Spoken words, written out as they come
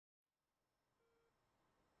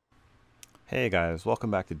Hey guys,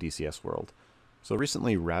 welcome back to DCS World. So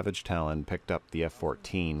recently Ravage Talon picked up the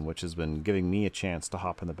F-14, which has been giving me a chance to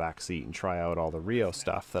hop in the back seat and try out all the RIO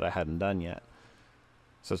stuff that I hadn't done yet.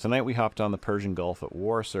 So tonight we hopped on the Persian Gulf at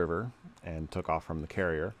War server and took off from the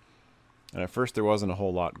carrier. And at first there wasn't a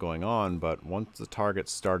whole lot going on, but once the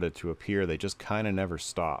targets started to appear, they just kind of never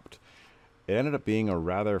stopped. It ended up being a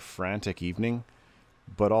rather frantic evening,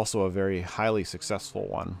 but also a very highly successful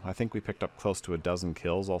one. I think we picked up close to a dozen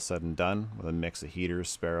kills all said and done, with a mix of heaters,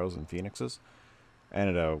 sparrows, and phoenixes, and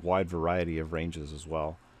at a wide variety of ranges as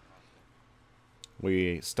well.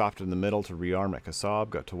 We stopped in the middle to rearm at Kasab,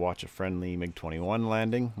 got to watch a friendly MiG-21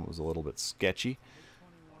 landing. It was a little bit sketchy,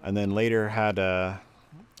 and then later had a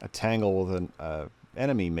tangle with an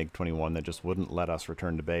enemy MiG-21 that just wouldn't let us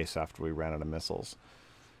return to base after we ran out of missiles.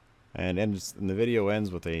 And the video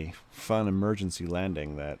ends with a fun emergency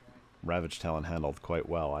landing that Ravage Talon handled quite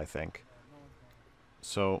well, I think.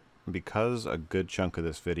 So, because a good chunk of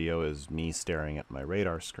this video is me staring at my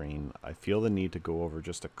radar screen, I feel the need to go over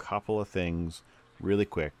just a couple of things really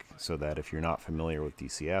quick so that if you're not familiar with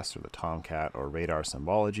DCS or the Tomcat or radar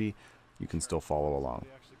symbology, you can still follow along.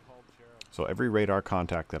 So every radar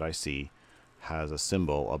contact that I see has a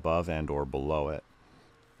symbol above and or below it.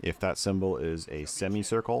 If that symbol is a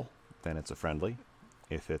semicircle, then it's a friendly.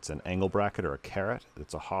 If it's an angle bracket or a caret,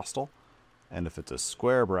 it's a hostile. And if it's a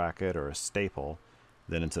square bracket or a staple,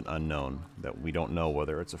 then it's an unknown, that we don't know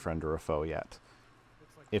whether it's a friend or a foe yet.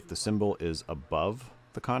 If the symbol is above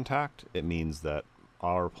the contact, it means that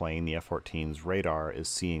our plane, the F-14's radar, is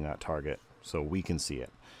seeing that target, so we can see it.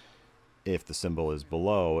 If the symbol is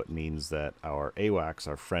below, it means that our AWACS,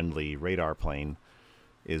 our friendly radar plane,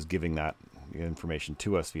 is giving that information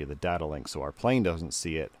to us via the data link, so our plane doesn't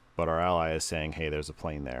see it, but our ally is saying, hey, there's a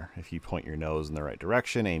plane there. If you point your nose in the right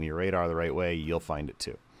direction, aim your radar the right way, you'll find it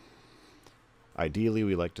too. Ideally,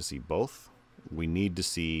 we like to see both. We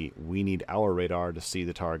need our radar to see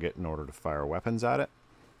the target in order to fire weapons at it.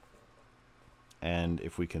 And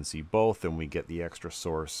if we can see both, then we get the extra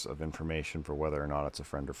source of information for whether or not it's a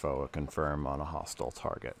friend or foe, a confirm on a hostile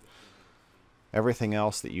target. Everything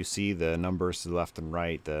else that you see, the numbers to the left and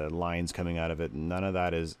right, the lines coming out of it, none of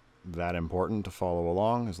that is that important to follow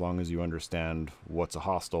along, as long as you understand what's a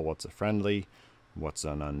hostile, what's a friendly, what's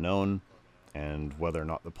an unknown, and whether or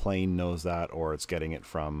not the plane knows that or it's getting it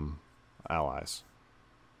from allies.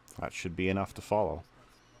 That should be enough to follow.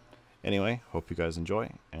 Anyway, hope you guys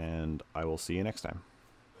enjoy, and I will see you next time.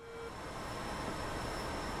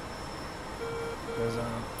 There's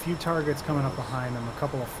a few targets coming up behind them, a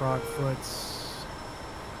couple of frogfoots,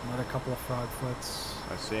 another couple of frogfoots.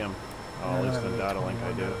 I see him. Oh, at least in the data link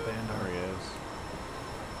I do. There he is.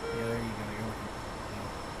 Yeah, there you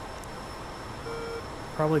go.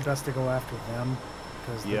 Probably best to go after them,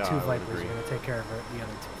 because the two Vipers are going to take care of the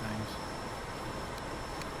other two things.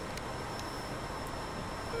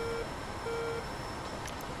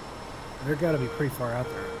 They're got to be pretty far out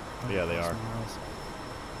there. Yeah, they are.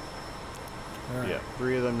 Right. Yeah,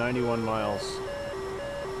 3 of them, 91 miles.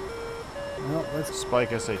 Well, let's Spike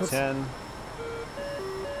SA-10.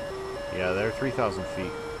 Yeah, they're 3,000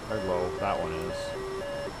 feet. They're low. That one is.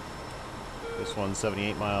 This one's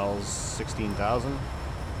 78 miles, 16,000.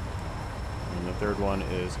 And the third one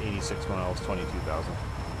is 86 miles, 22,000.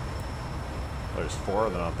 There's 4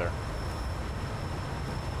 of them out there.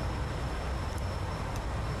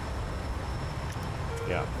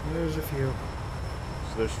 Yeah. There's a few.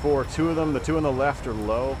 So there's 4. 2 of them, the 2 on the left are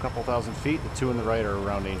low, a couple thousand feet. The 2 on the right are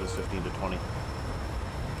around Angels 15 to 20.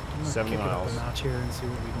 70 miles. Kick it up a notch here and see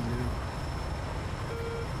what we can do.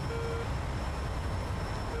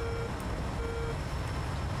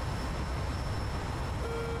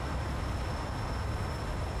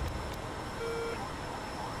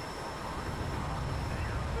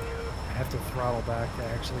 I have to throttle back to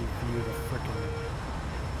actually view the frickin'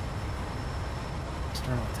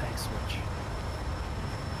 external tank switch.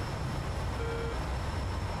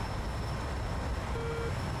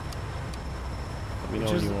 Let me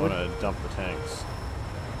know when you want to dump the tanks.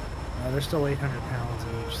 They're still 800 pounds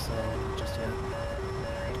each, so just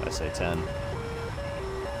yet. I say 10.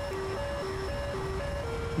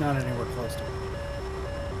 Not anywhere close to it.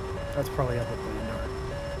 That's probably up at Bandar.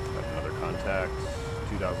 Got another contact,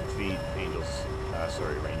 2,000 feet, Angels,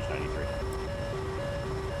 range 93.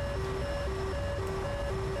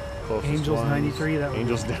 Closest Angels 93, that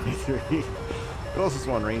Angels 93. Closest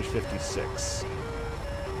one, range 56.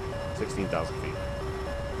 16,000 feet.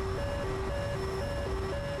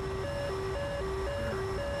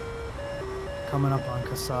 Coming up on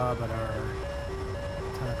Kasab at our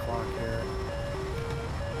 10 o'clock here.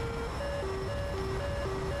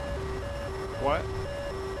 What?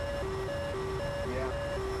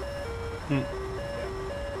 Hmm.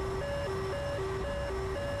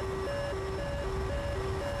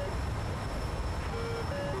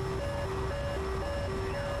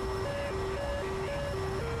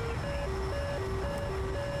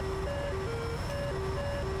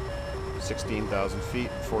 16,000 feet,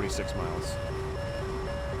 46 miles.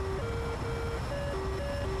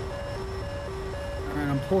 Alright,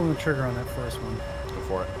 I'm pulling the trigger on that first one. Go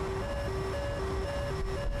for it.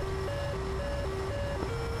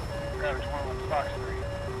 Ravage 1 Fox 3,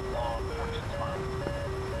 long 46 miles.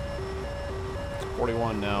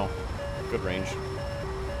 41 now. Good range.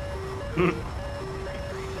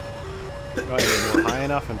 If we're high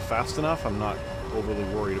enough and fast enough, I'm not overly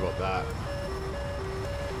worried about that.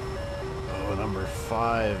 Oh, number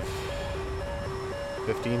 5.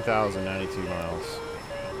 15,092 miles.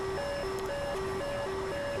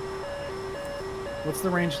 What's the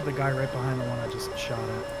range to the guy right behind the one I just shot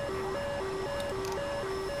at?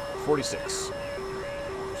 46.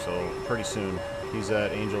 So pretty soon. He's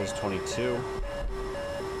at Angels 22.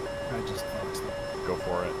 I just foxed it. Go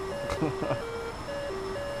for it.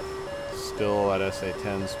 Still at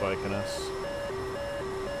SA-10 spiking us.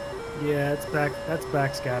 Yeah, it's back. That's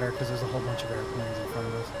backscatter because there's a whole bunch of airplanes in front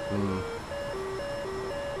of us.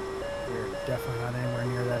 We're definitely not anywhere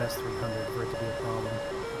near that S-300 for it to be a problem.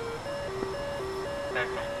 F-15,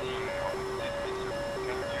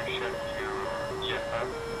 can you shift your EFF?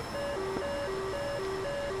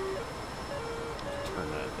 Turn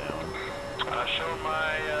that down. Show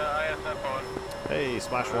my IFF on. Hey,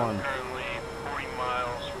 Splash 1. Currently 40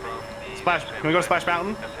 miles from the... Splash. Can we go to Splash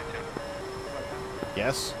Mountain?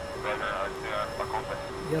 Yes?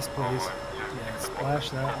 Yes, please. Yeah, splash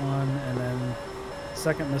that one, and then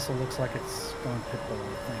second missile looks like it's going pitbull, I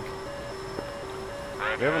think.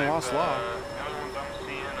 We haven't lost log. The other ones I'm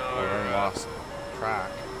seeing We are... haven't lost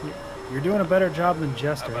track. You're doing a better job than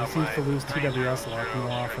Jester. He seems to lose TWS lock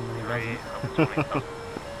more often than he doesn't.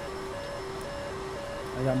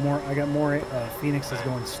 I got more Phoenixes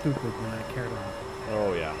going stupid than I cared about.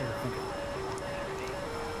 Oh, yeah.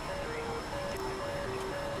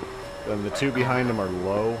 Then the two behind them are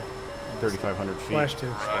low, 3,500 feet. Flash 2.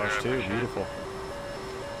 Splash 2, beautiful.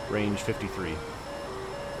 Range 53.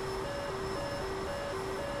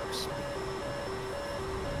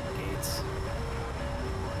 Gates.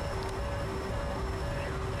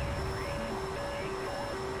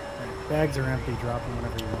 Right, bags are empty. Drop them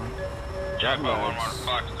whenever you want. Yeah, about one Nice.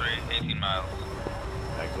 more Fox 3, 18 miles.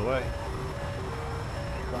 Bags away.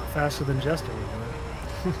 A lot faster than Jester would do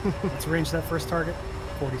it. Let's range that first target.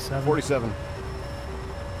 47. 47.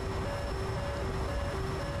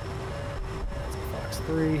 That's a Fox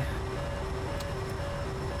 3.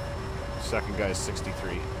 Second guy's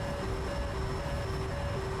 63.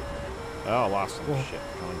 Oh, lost him. Well, Shit,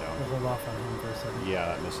 going We'll down. hold off on him for a second. Yeah,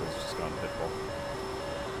 that missile's just gone pitbull.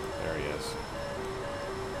 There he is.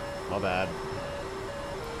 My bad.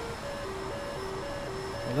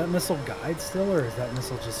 Will that missile guide still, or is that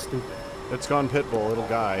missile just stupid? It's gone pitbull, it'll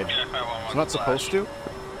guide. It's not supposed to.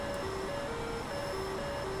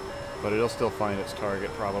 But it'll still find its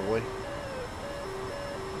target, probably.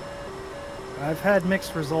 I've had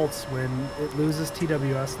mixed results when it loses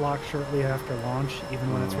TWS lock shortly after launch,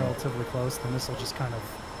 even when it's relatively close, the missile just kind of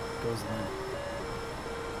goes limp.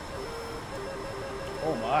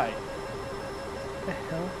 Oh my. What the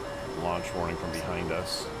hell? Launch warning from behind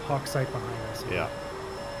us. Hawk sight behind us. Yeah.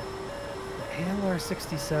 The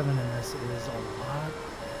ALR-67 in this is a lot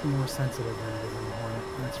more sensitive than it is in the Hornet,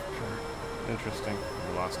 that's for sure. Interesting.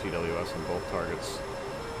 We lost TWS on both targets.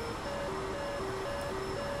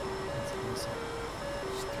 That's awesome.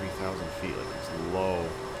 It's 3,000 feet, like it's low.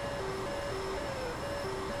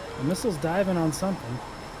 The missile's diving on something.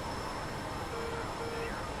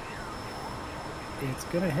 It's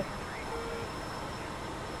gonna hit.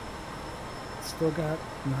 It's still got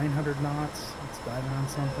 900 knots. It's diving on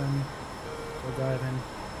something. Still diving.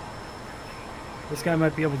 This guy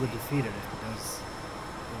might be able to defeat it if he does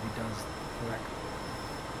correctly.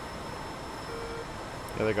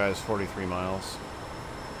 The other guy's 43 miles.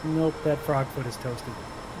 Nope, that frog foot is toasted.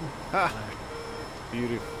 Ha!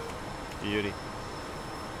 Beauty. Beauty.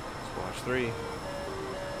 Splash 3.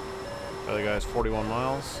 The other guy's 41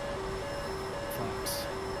 miles. Fox.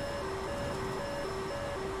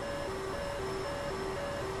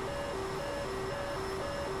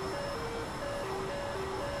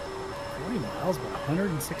 Miles, but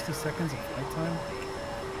 160 seconds of flight time?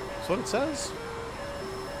 That's what it says.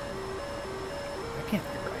 That can't be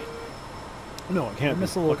right. No, it can't.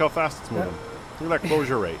 Missile- Look how fast it's moving. Look at that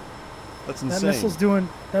closure rate. That's insane.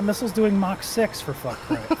 That missile's doing Mach 6 for fuck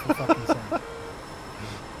Christ. For fucking sake.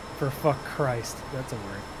 For fuck Christ. That's a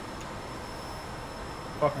word.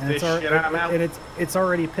 Fuck And this it's shit, I'm out. it's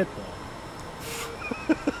already pitbull.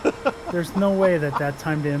 There's no way that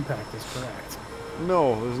time to impact is correct.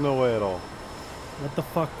 No, there's no way at all. What the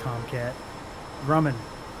fuck, Tomcat? Grumman,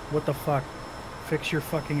 what the fuck? Fix your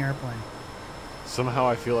fucking airplane. Somehow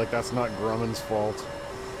I feel like that's not Grumman's fault.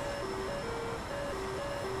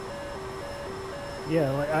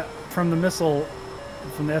 Yeah, like from the missile,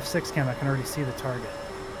 from the F6 cam, I can already see the target.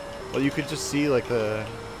 Well, you could just see like the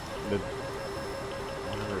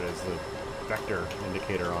whatever it is, the vector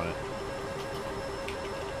indicator on it.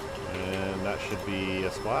 And that should be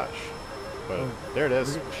a splash. But Oh, there it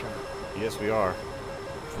is. we're getting shot. Yes, we are.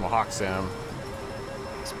 From a Hawk Sam.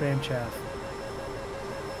 Spam chaff.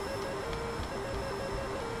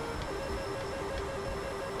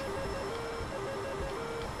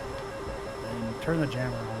 And turn the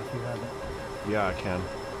jammer on if you haven't. Yeah, I can.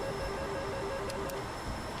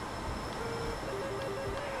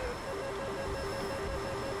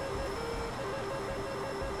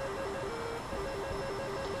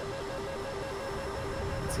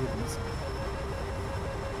 Let's see the missile.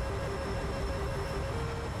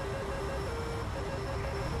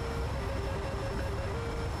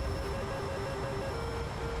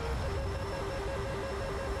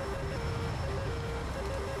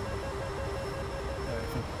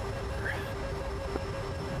 I think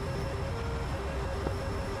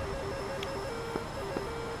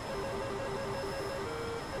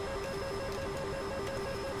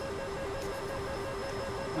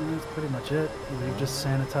and that's pretty much it. We've just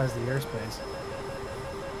sanitized the airspace.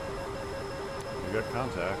 We got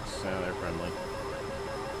contacts. Yeah, they're friendly.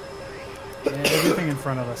 Yeah, everything in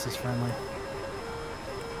front of us is friendly.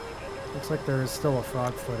 Looks like there is still a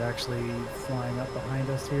frogfoot actually flying up behind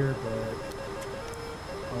us here, but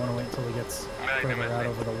I want to wait until he gets further out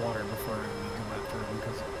over the water before we go after him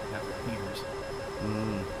because we have the heaters.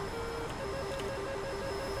 Mm.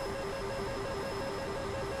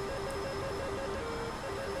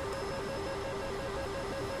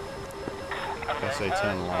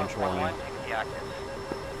 SA-10 launch warning. I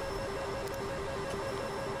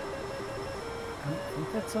don't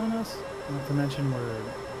think that's on us. Not to mention we're...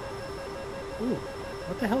 Ooh,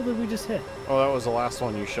 what the hell did we just hit? Oh, that was the last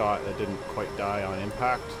one you shot that didn't quite die on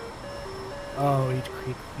impact. Oh,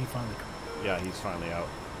 he finally... Yeah, he's finally out.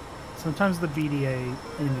 Sometimes the BDA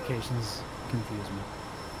indications confuse me.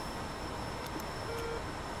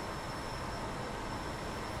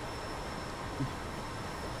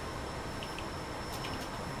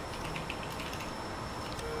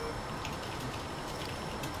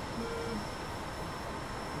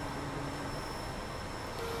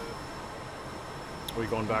 Are we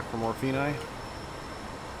going back for more Phenai?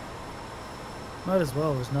 Might as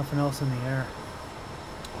well, there's nothing else in the air.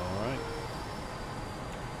 Alright.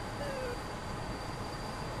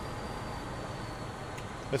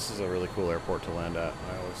 This is a really cool airport to land at,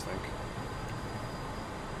 I always think.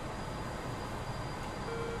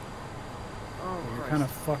 You're kind of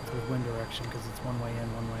fucked with wind direction because it's one way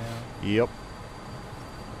in, one way out. Yep.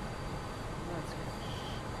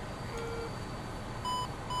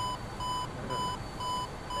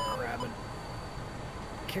 Grab it.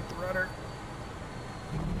 Kick the rudder.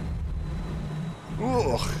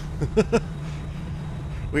 Ugh.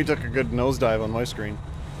 We took a good nosedive on my screen.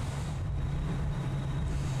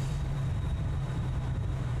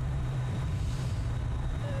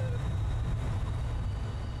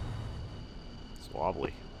 It's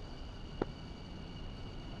wobbly.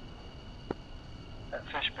 That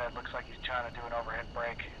fish bed looks like he's trying to do an overhead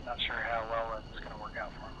brake. Not sure how well it's going to work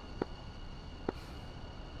out for him.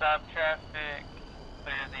 Stop traffic.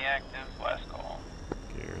 Clear the active west call.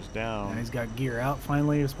 Gears Yeah, down. he's got gear out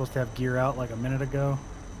finally. He was supposed to have gear out like a minute ago.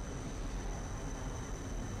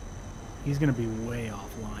 He's going to be way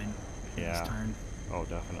offline Yeah. this turn. Oh,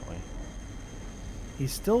 definitely.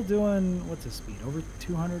 He's still doing, what's his speed? Over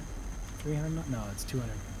 200? 300? No, it's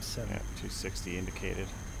 207. Yeah, 260 indicated.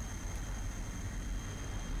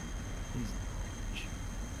 He's...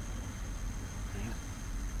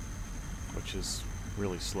 Which is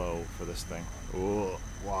really slow for this thing. Ooh,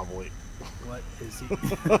 wobbly. What is he?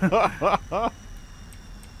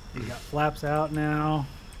 He got flaps out now.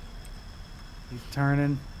 He's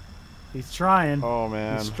turning. He's trying. Oh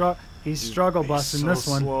man. He's struggle busting so this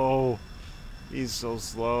one. Slow. He's so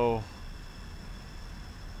slow.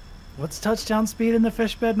 What's touchdown speed in the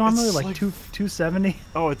fish bed normally? It's Like like 270?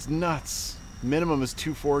 Oh, it's nuts. Minimum is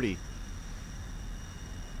 240.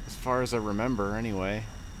 As far as I remember, anyway.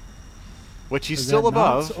 Which he's Is still that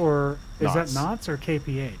above. knots, or is Knots. that knots or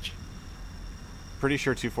kph? Pretty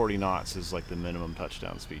sure 240 knots is like the minimum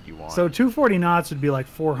touchdown speed you want. So 240 knots would be like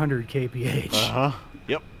 400 kph. Uh-huh.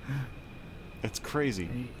 Yep. It's crazy.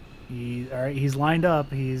 All right, he's lined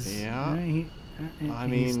up. He's Yeah. I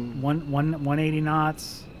he's mean, 180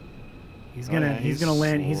 knots. He's gonna yeah, he's gonna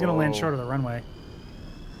land. He's gonna land slow. short of the runway.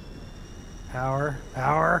 Power,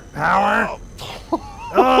 power, power!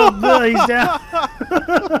 Oh, no, he's down.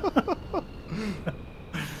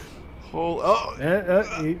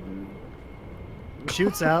 He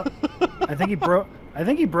shoots out. I think he broke. I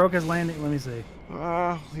think he broke his landing. Let me see.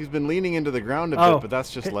 He's been leaning into the ground a bit, but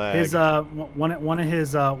that's just lag. His one of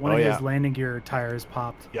his his landing gear tires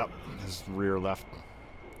popped. Yep, his rear left.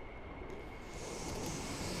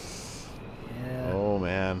 Yeah. Oh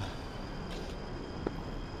man.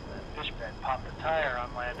 That fish bed popped the tire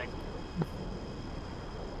on landing.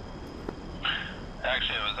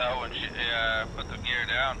 Actually, it was out when she put the gear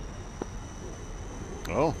down.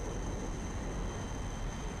 Oh.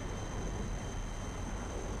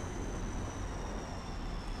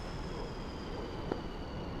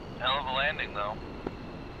 Hell of a landing, though.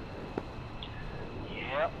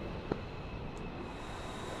 Yep.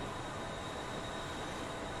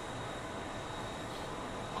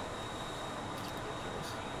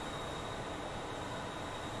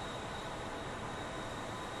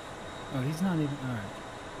 Oh, he's not even. All right.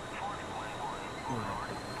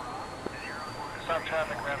 Stop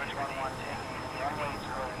traffic, Ravage 11, taking runway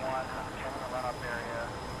 01, entering the run-up area,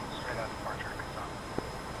 straight out departure, confirm.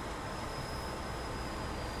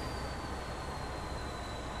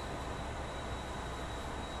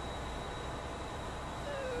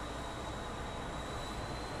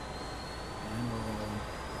 And we're rolling.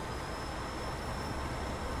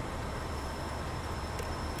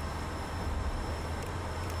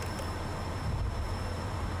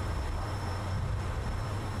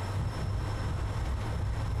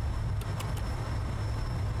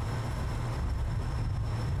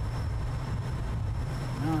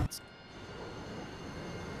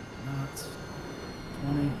 Knots.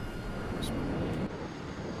 20.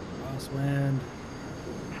 Crosswind.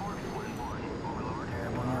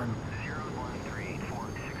 Airborne.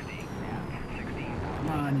 Come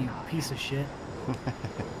on, you piece of shit.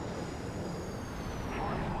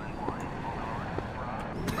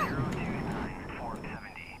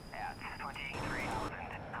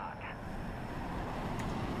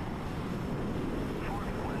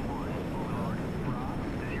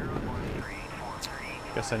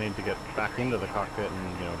 Guess I need to get back into the cockpit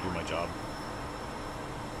and, you know, do my job.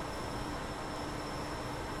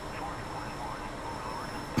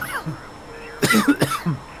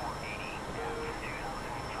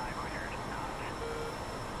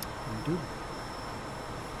 Dude.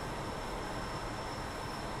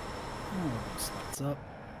 Oh, sluts up.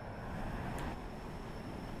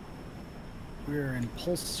 We're in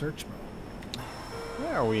pulse search mode.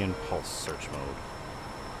 Where are we in pulse search mode?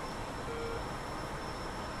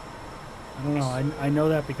 I don't know. I know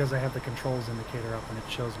that because I have the controls indicator up and it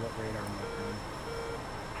shows what radar I'm looking.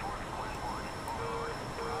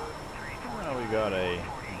 Well, we got a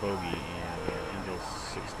bogey in Angel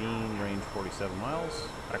 16, range 47 miles.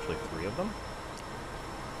 Actually, 3 of them.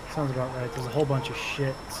 Sounds about right. There's a whole bunch of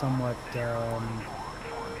shit, somewhat, we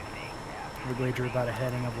wager about a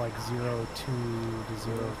heading of like 02 to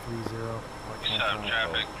 030. Stop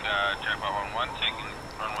traffic, Jackpot 11, taking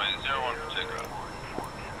runway 01 for takeoff.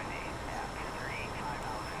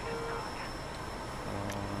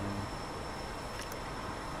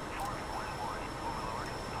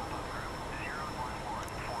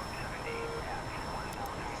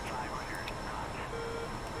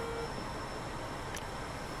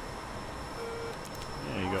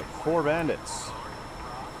 Yeah, you got 4 bandits.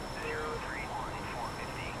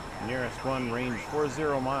 Nearest one, range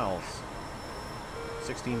 40 miles.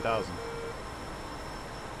 16,000.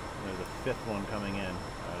 There's a 5th one coming in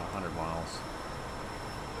at 100 miles.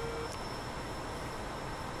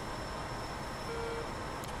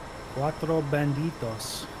 Cuatro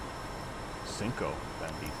banditos. 5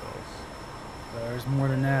 banditos. There's more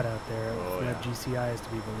than that out there. Oh, if yeah. GCI is to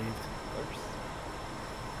be believed.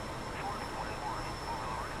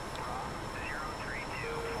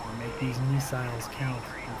 Make these missiles count.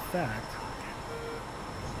 In fact,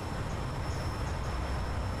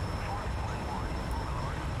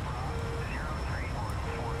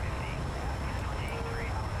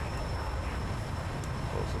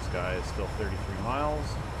 Closest guy is still 33 miles,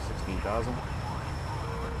 16,000.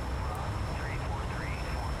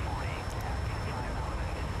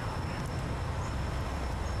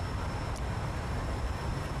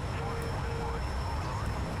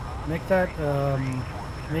 make that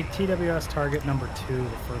make TWS target number 2 the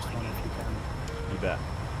first one if you can. You bet.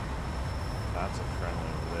 That's a friendly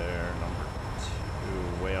over there. Number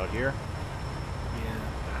 2, way out here.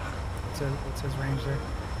 Yeah. It's What's his range there?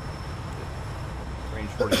 Range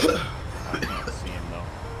 40. I can't see him though.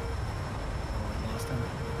 Oh, I lost him.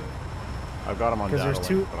 I've got him on 'Cause data there's link,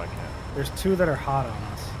 two- but I can't. There's two that are hot on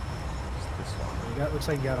us. It's this one. Looks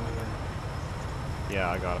like you got him again. Yeah,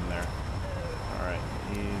 I got him there. Alright,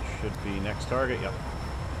 he should be next target. Yep.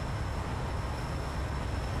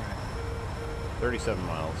 37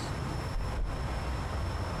 miles.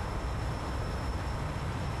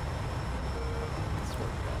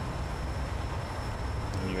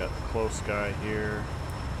 And you got the close guy here.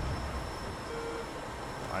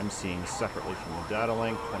 I'm seeing separately from the data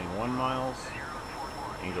link 21 miles.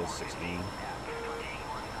 Angel's 16.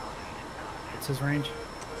 What's his range?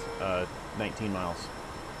 19 miles.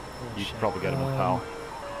 Oh, You shit. could probably get him with PAL.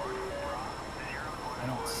 I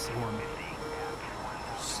don't see him.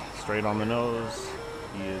 Straight on the nose.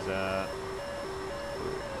 He is at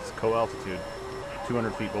it's co-altitude,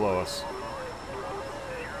 200 feet below us.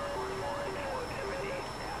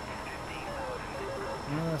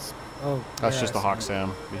 Oh, That's there, just I a see Hawk him.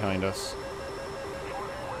 Sam behind us.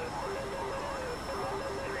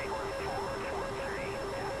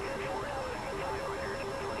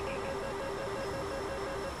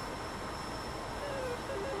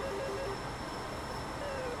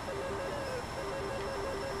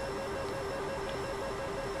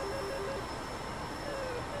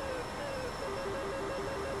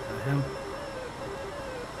 Him.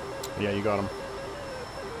 Yeah, you got him.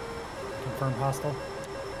 Confirm hostile.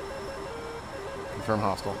 Confirm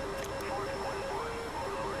hostile.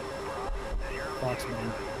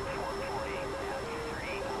 Foxman.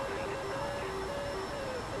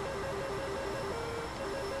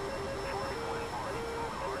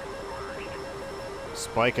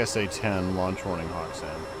 Spike SA-10, launch warning Hawk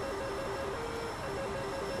Sam.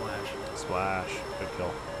 Flash. Splash. Good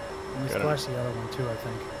kill. And we Got it. splashed the other one too, I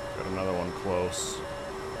think. Got another one close.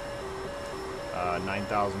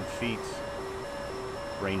 9,000 feet.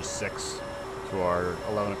 Range 6 to our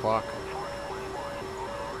 11 o'clock.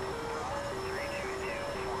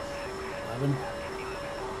 11.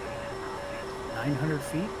 900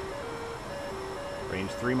 feet?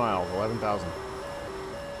 Range 3 miles, 11,000.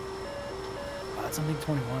 Oh, that's something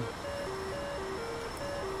 21.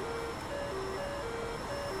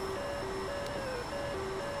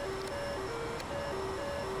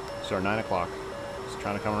 So our 9 o'clock. Just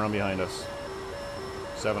trying to come around behind us.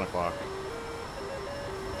 7 o'clock.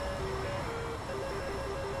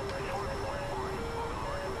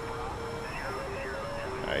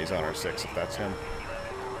 He's on our 6 if that's him.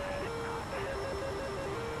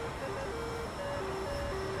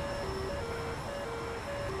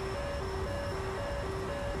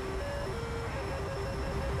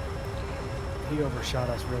 He overshot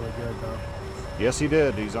us really good, though. Yes, he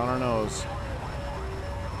did. He's on our nose.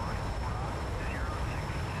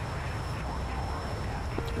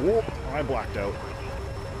 Whoop! I blacked out.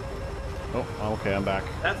 Oh, okay, I'm back.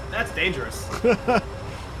 That's dangerous.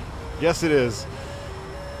 Yes, it is.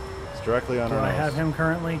 It's directly on Do our I nose. have him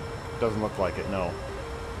currently? Doesn't look like it, no.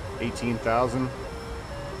 18,000.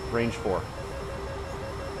 Range 4.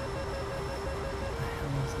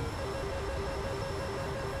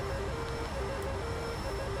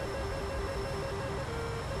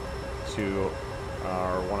 To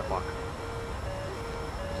our 1 o'clock.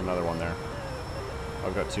 There's another one there.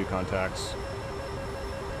 I've got 2 contacts.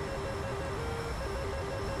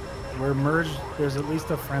 We're merged. There's at least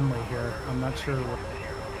a friendly here. I'm not sure what.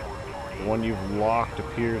 The one you've locked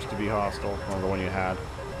appears to be hostile, or the one you had.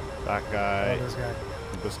 That guy, Oh,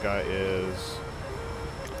 this guy is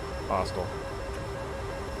hostile.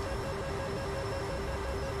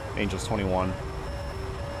 Angel's 21.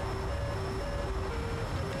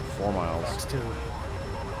 4 miles. Fox 2.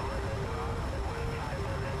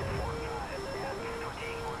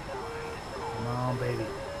 Come on, baby.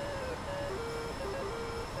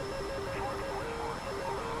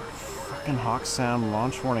 Fucking Hawk Sam,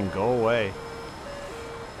 launch warning, go away.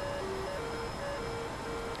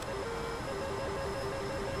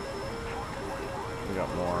 We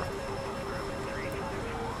got more.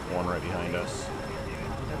 One right behind us.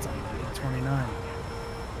 That's a big 29.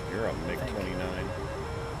 You're a MiG-29.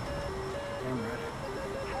 Damn right.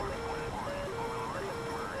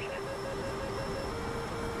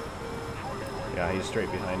 Yeah, he's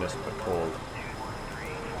straight behind us, but cold.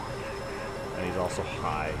 And he's also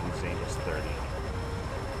high. He's Angel's 30.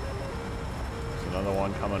 There's another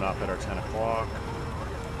one coming up at our 10 o'clock.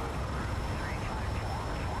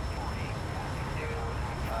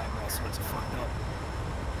 All sorts of fucked up.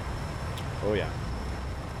 Oh, yeah.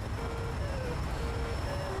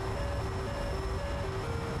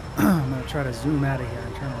 I'm gonna try to zoom out of here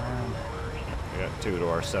and turn around. We got 2 to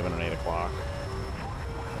our 7 and 8 o'clock.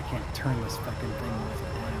 I can't turn this fucking thing with a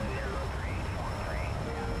damn.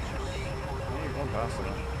 Oh, you're going fast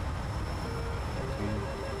enough.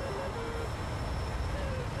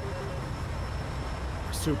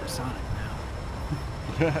 We're supersonic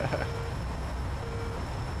now.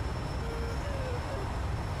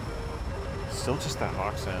 Still just that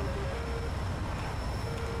hawk sound.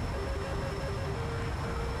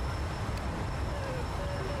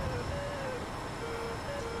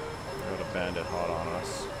 Got a bandit hot on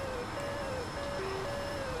us.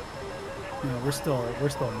 No, we're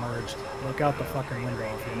still merged. Look out the fucking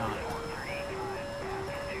window if you're not.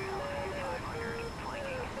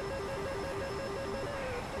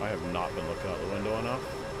 I have not been looking out the window enough.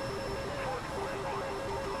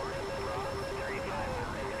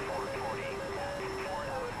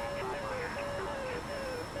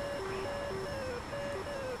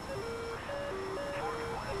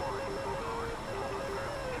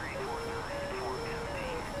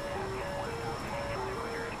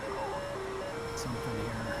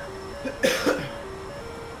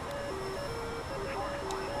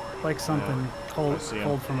 Like something cold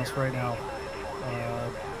him. from us right now.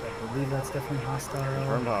 I believe that's definitely hostile.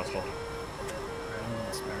 Confirmed hostile. Alright, I'm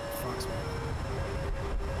gonna spare Fox one.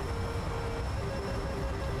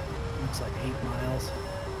 Looks like 8 miles.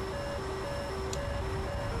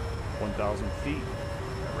 1,000 feet.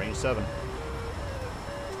 At range 7.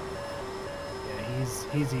 Yeah,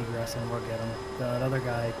 he's egressing. We'll get him. That other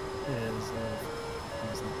guy is.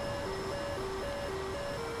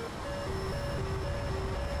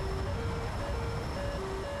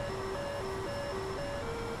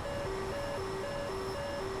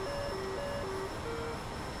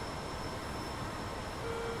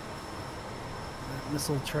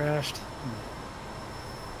 Missile trashed.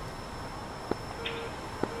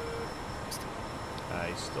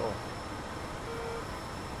 He's still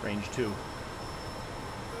range 2.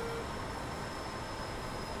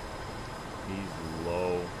 He's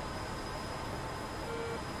low.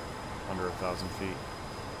 Under 1,000 feet.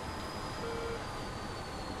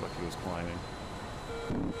 Looked like he was climbing.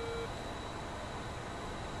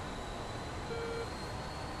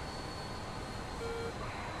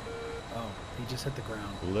 Oh, he just hit the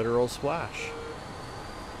ground. Literal splash.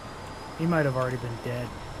 He might have already been dead.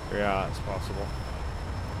 Yeah, it's possible.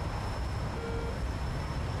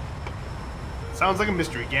 Sounds like a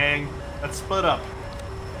mystery, gang. Let's split up.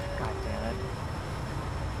 God damn it.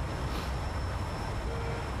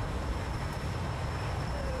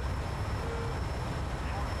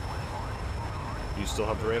 You still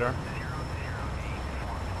have the radar?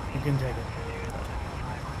 You can take it.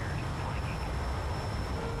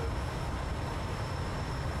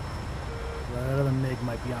 That other MiG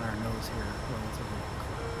might be on our nose here. Relatively.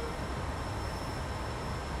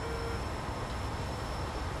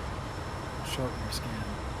 Shorten your scan.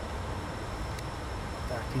 In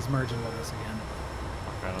fact, he's merging with us again.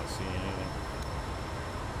 I don't see anything.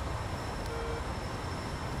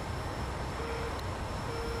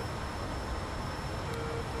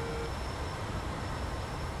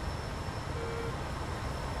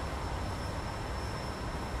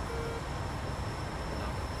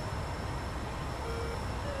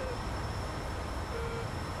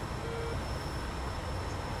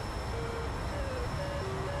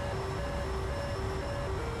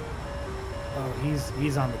 Oh,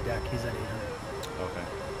 he's on the deck. He's at 800. Okay.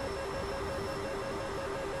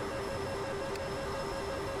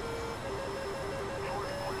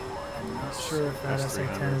 I'm not sure if that S300.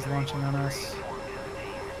 SA-10 is launching on us.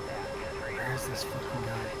 Where's this fucking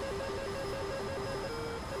guy?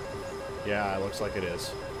 Yeah, it looks like it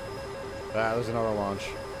is. There's another launch.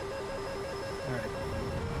 Alright.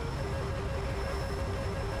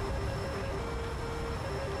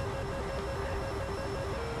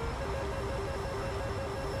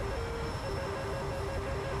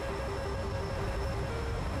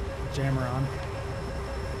 Jammer on.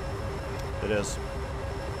 It is.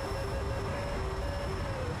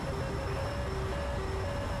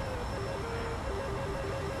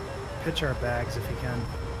 Pitch our bags if you can.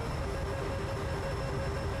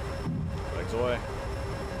 Legs away.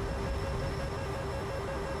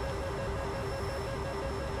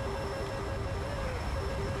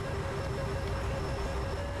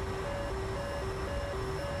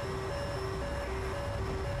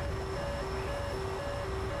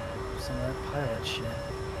 Some of that pilot shit.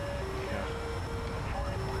 Yeah.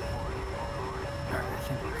 Alright, I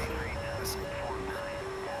think we're clear.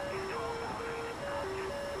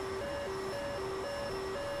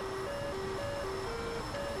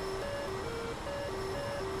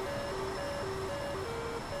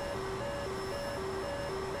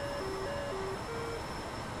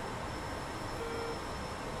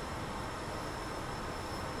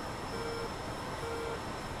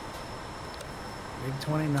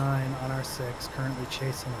 MiG-29 on our 6, currently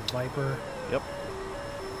chasing a Viper. Yep.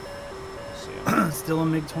 See him. Still a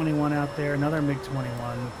MiG-21 out there, another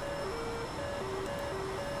MiG-21.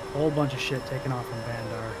 Whole bunch of shit taken off from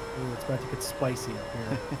Bandar. Ooh, it's about to get spicy up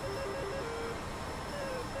here.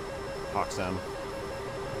 Hawks them.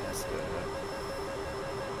 Yes. Go ahead.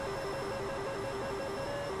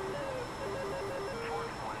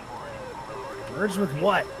 Merged with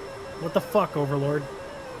what? What the fuck, Overlord?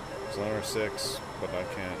 It's on our 6, but I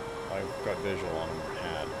can't. I've got visual on him.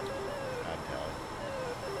 Had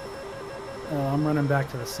tally. I'm running back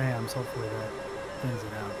to the SAMs. Hopefully that thins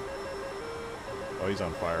it out. Oh, he's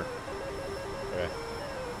on fire. Okay.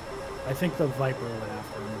 I think the Viper went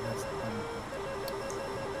after him. That's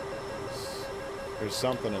There's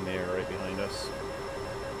something in the air right behind us.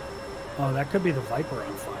 Oh, that could be the Viper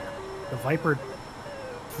on fire. The Viper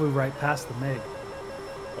flew right past the MiG.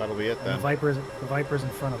 That'll be it And then. the Viper's in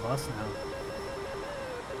front of us now.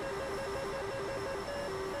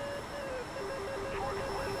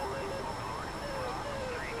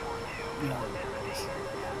 No.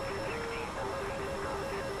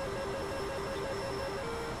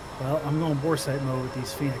 Well, I'm going bore sight mode with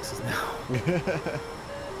these Phoenixes now.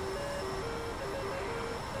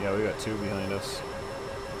 Yeah, we got 2 behind us.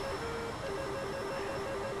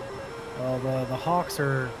 Well, the Hawks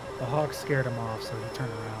scared him off, so he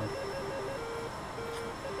turned around.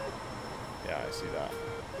 Yeah, I see that.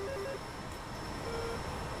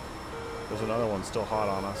 There's another one still hot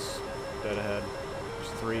on us, dead ahead.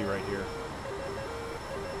 There's 3 right here.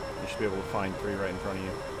 You should be able to find 3 right in front of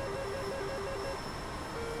you.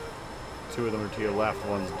 2 of them are to your left,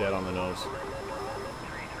 one's dead on the nose.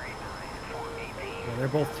 Yeah, they're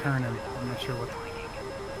both turning. I'm not sure what.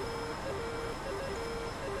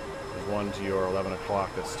 There's one to your 11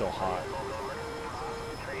 o'clock that's still hot.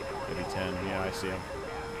 Maybe 10. Yeah, I see him.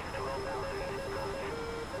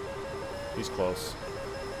 He's close.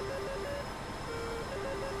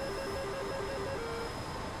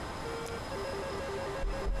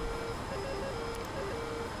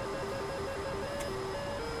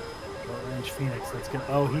 Short range Phoenix. Let's get.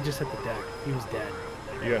 Oh, he just hit the deck. He was dead.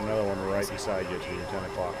 You got another one right beside you to your 10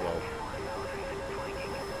 o'clock low.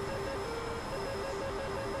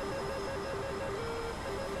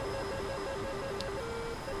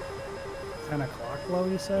 $10 low,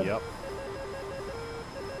 you said? Yep.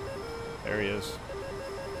 There he is.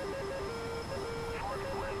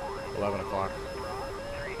 11 o'clock.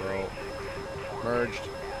 Low. Merged.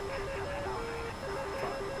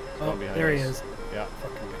 Oh, One behind there he us. is. Yeah.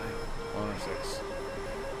 Fucking guy. 1 or 6.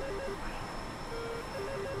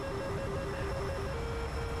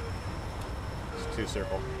 It's 2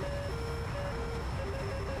 circle.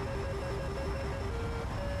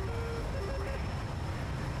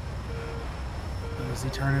 Oh, is he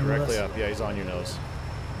turning Directly with us? up. Yeah, he's on your nose.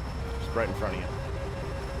 Just right in front of you.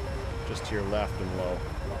 Just to your left and low.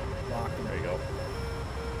 Locked him. There you go.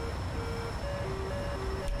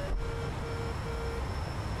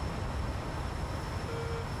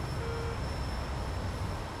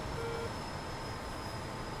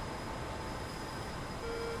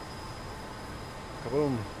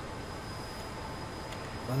 Kaboom.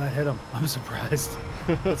 Well, that hit him. I'm surprised.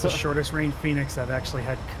 That's the shortest range Phoenix I've actually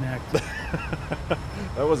had connect.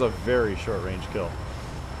 That was a very short range kill.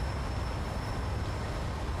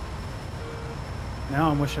 Now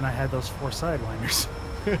I'm wishing I had those 4 sidewinders.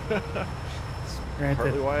 Granted,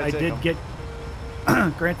 partly why I I take did 'em. get.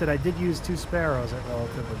 Granted, I did use 2 Sparrows at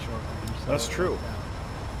relatively short range. So That's it true. worked out.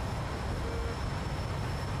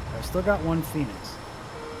 I've still got 1 Phoenix.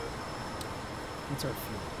 What's our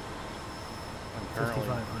fuel? I'm currently,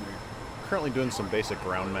 5,500. currently doing some basic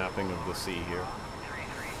ground mapping of the sea here.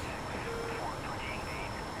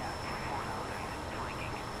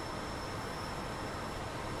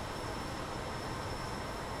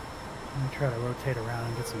 I'm gonna try to rotate around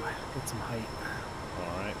and get some height.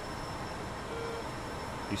 Alright.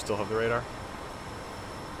 You still have the radar?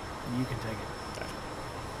 You can take it. Okay.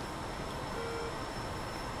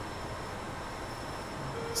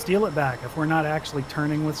 Steal it back. If we're not actually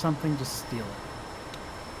turning with something, just steal it.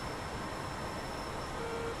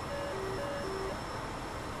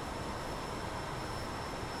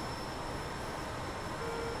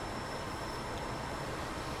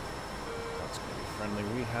 That's going to be friendly.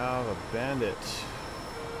 We have a bandit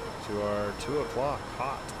to our 2 o'clock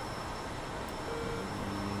hot.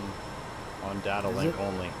 On data Is link it?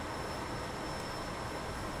 only.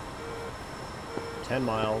 10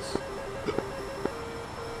 miles.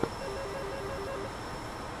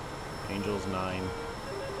 Angels 9.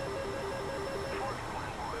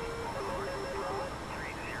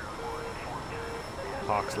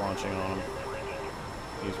 Hawks launching on him.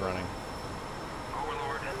 he's running.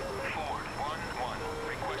 Overlord, Ford 1-1.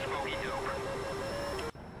 Request bogey dope.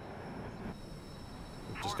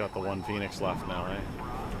 We've just got the one Phoenix left now, eh?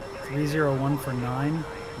 301 for 9.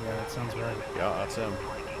 Yeah, that sounds right. Yeah, that's him.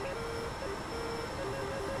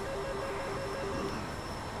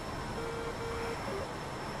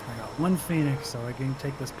 I got one Phoenix, so I can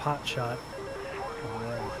take this pot shot.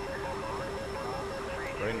 Alright.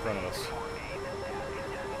 Right in front of us.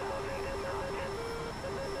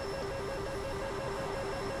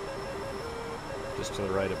 Just to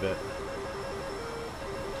the right a bit.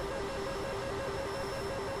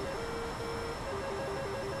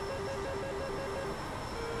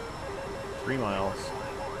 Three miles.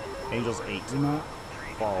 Angel's 8. Do not.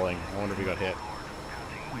 Falling. I wonder if he got hit.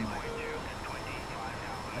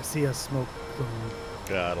 I see a smoke plume.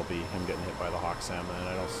 Yeah, it'll be him getting hit by the hawk salmon, and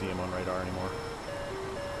I don't see him on radar anymore.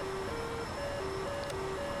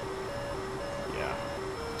 Yeah.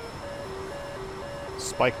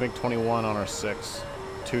 Spike MiG-21 on our 6.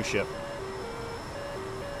 2 ship.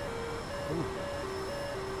 Ooh.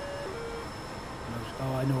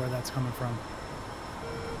 Oh, I know where that's coming from.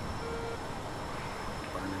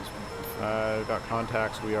 Got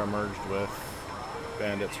contacts. We are merged with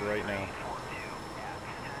bandits right now.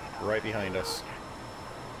 Right behind us.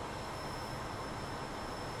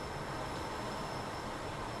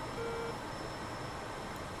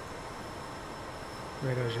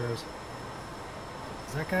 Radar's yours.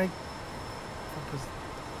 Is that guy? Fuck is...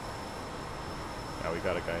 Yeah, we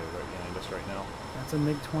got a guy right behind us right now. That's a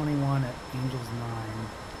MiG-21 at Angel's 9.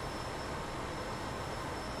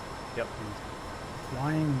 Yep.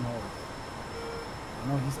 Flying north. I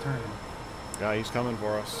know he's turning. Yeah, he's coming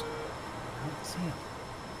for us. I don't see him.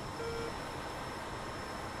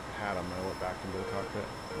 Had him. I went back into the cockpit.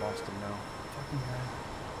 Lost him now. Fucking guy.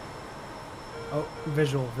 Oh,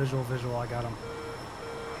 visual, visual, visual. I got him.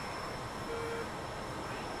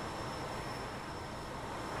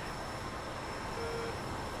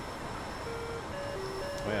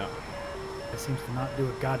 Oh, yeah. It seems to not do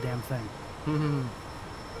a goddamn thing.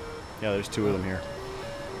 Yeah, there's 2 of them here.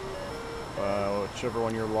 Whichever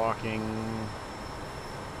one you're locking.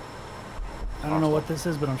 I don't know what this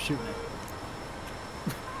is, but I'm shooting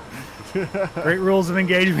it. Great rules of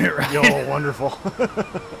engagement, right? Yo, wonderful.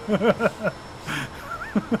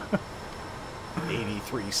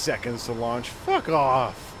 83 seconds to launch. Fuck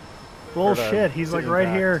off. Bullshit. He's like right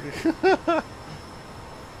here.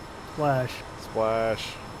 Splash.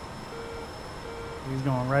 Splash. He's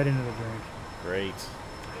going right into the drink. Great.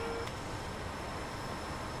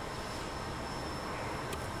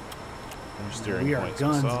 Steering We are points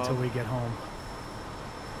guns us until off. we get home.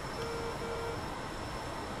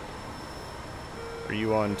 Are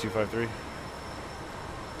you on 253?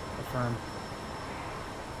 Affirm.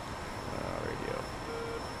 Radio.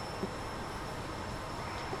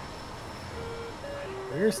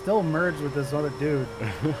 We're still merged with this other dude.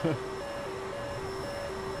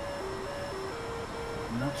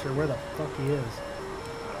 I'm not sure where the fuck he is.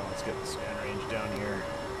 Let's get the scan range down here.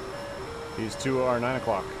 These 2 are 9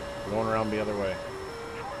 o'clock. Going around the other way.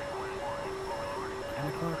 10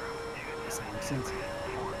 o'clock? Same sense.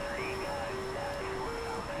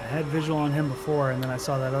 I had visual on him before, and then I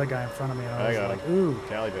saw that other guy in front of me, and I was got like, him. ooh.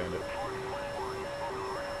 Tally bandit.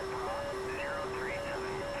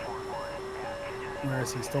 Where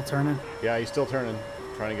is he? Still turning? Yeah, he's still turning.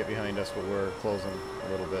 Trying to get behind us, but we're closing a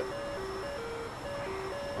little bit.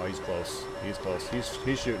 Oh, he's close. He's close.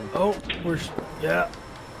 He's shooting. Oh, yeah.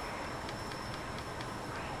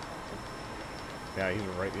 Yeah, he's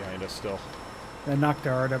right behind us still. That knocked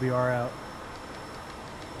our RWR out.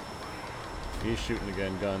 He's shooting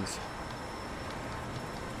again, guns.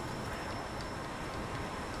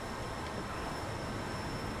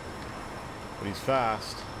 But he's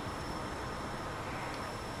fast.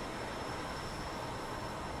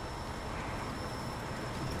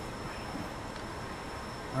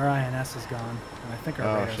 Our INS is gone, and I think our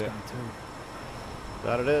radar's shit. gone too.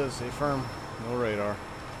 That it is. Stay firm. No radar.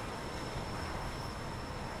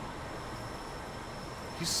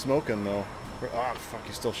 He's smoking though. Oh fuck!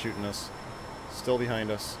 He's still shooting us. Still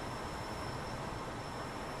behind us.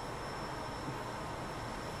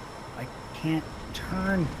 I can't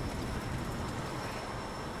turn.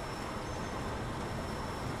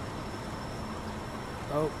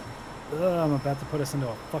 Oh, I'm about to put us into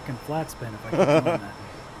a fucking flat spin if I keep doing that.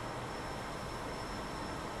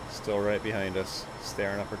 Still right behind us,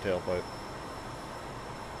 staring up her tailpipe.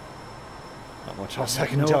 Not much else I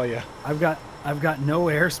can tell you. I've got no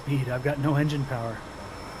airspeed. I've got no engine power.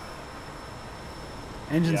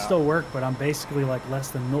 Engines still work, but I'm basically like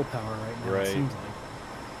less than 0 power right now. Right. It seems like.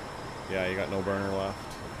 Yeah, you got no burner left.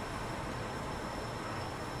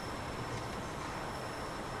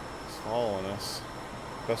 following us.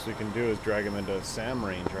 Best we can do is drag him into SAM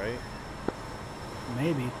range, right?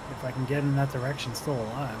 Maybe, if I can get in that direction still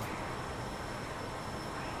alive.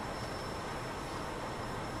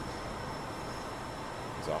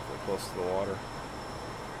 He's awfully close to the water.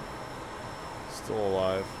 Still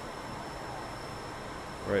alive.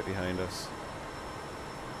 Right behind us.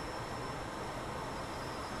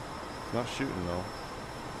 He's not shooting though.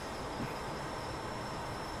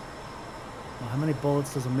 Well, how many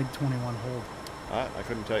bullets does a MiG-21 hold? I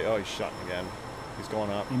couldn't tell you. Oh, he's shooting again. He's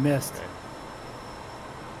going up. He missed. Okay.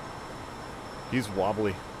 He's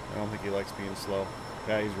wobbly. I don't think he likes being slow.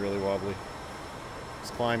 Yeah, he's really wobbly.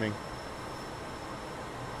 He's climbing.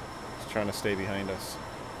 He's trying to stay behind us.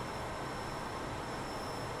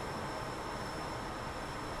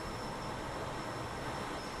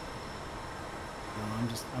 No,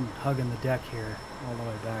 I'm hugging the deck here all the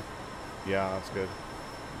way back. Yeah, that's good.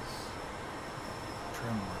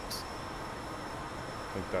 Trim works.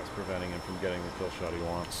 I think that's preventing him from getting the kill shot he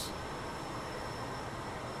wants.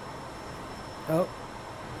 Oh.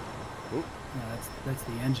 Oop. Yeah, that's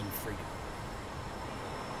the engine freak.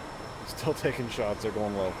 Still taking shots. They're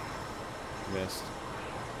going low. Missed.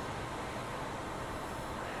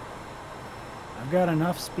 I've got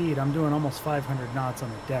enough speed. I'm doing almost 500 knots on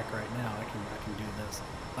the deck right now. I can do this.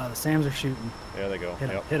 The SAMs are shooting. There they go. Hit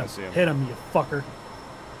him, Yep, hit I him, see him. hit him, you fucker.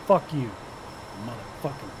 Fuck you.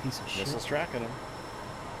 Motherfucking piece of shit. Missile's tracking him.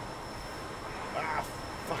 Ah,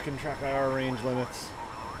 fucking track IR range limits.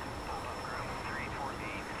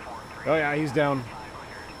 Oh yeah, he's down.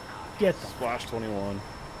 Get the Splash 21.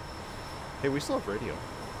 Hey, we still have radio.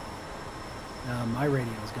 my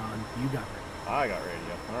radio's gone. You got radio. I got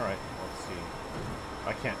radio. Alright, let's see.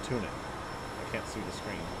 I can't tune it. I can't see the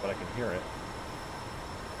screen, but I can hear it.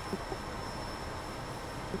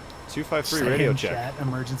 253 radio check. Chat,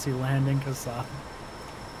 emergency landing, Kasah.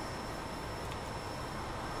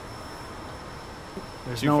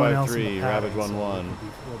 There's no one else in the 253, pattern, Ravage so 11.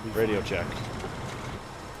 we'll be Radio fine. check.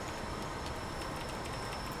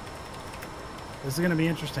 This is going to be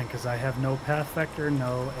interesting because I have no path vector,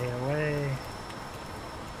 no AOA.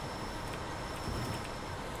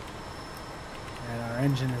 And our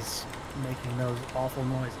engine is making those awful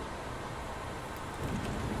noises.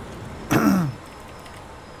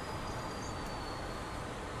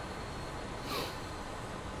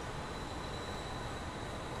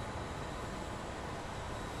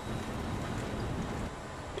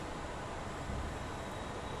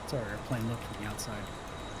 Sorry, our plane looked from the outside.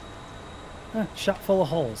 Shot full of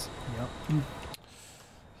holes. Yep.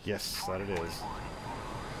 Yes, that it is.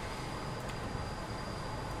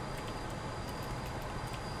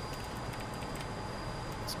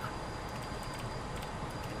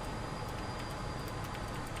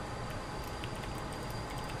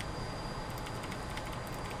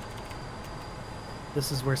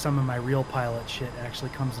 This is where some of my real pilot shit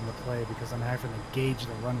actually comes into play because I'm having to gauge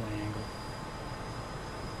the runway angle.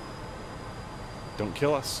 Don't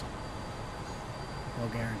kill us. No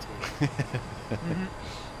guarantee.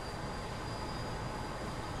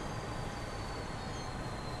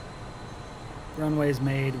 Runway's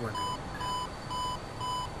made, we're good.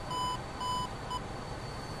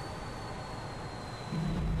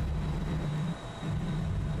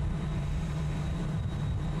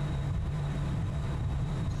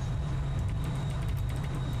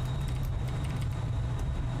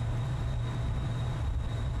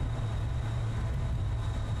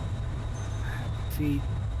 Feet.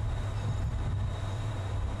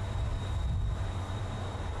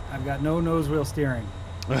 I've got no nose wheel steering.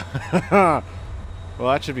 Well,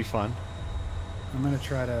 that should be fun. I'm gonna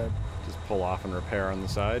try to. Just pull off and repair on the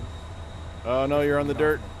side. Oh no, you're on the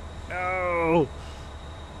dirt. No!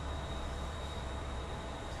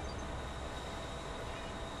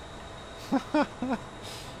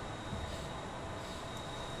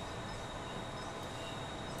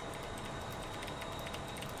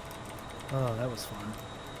 Oh, that was fun.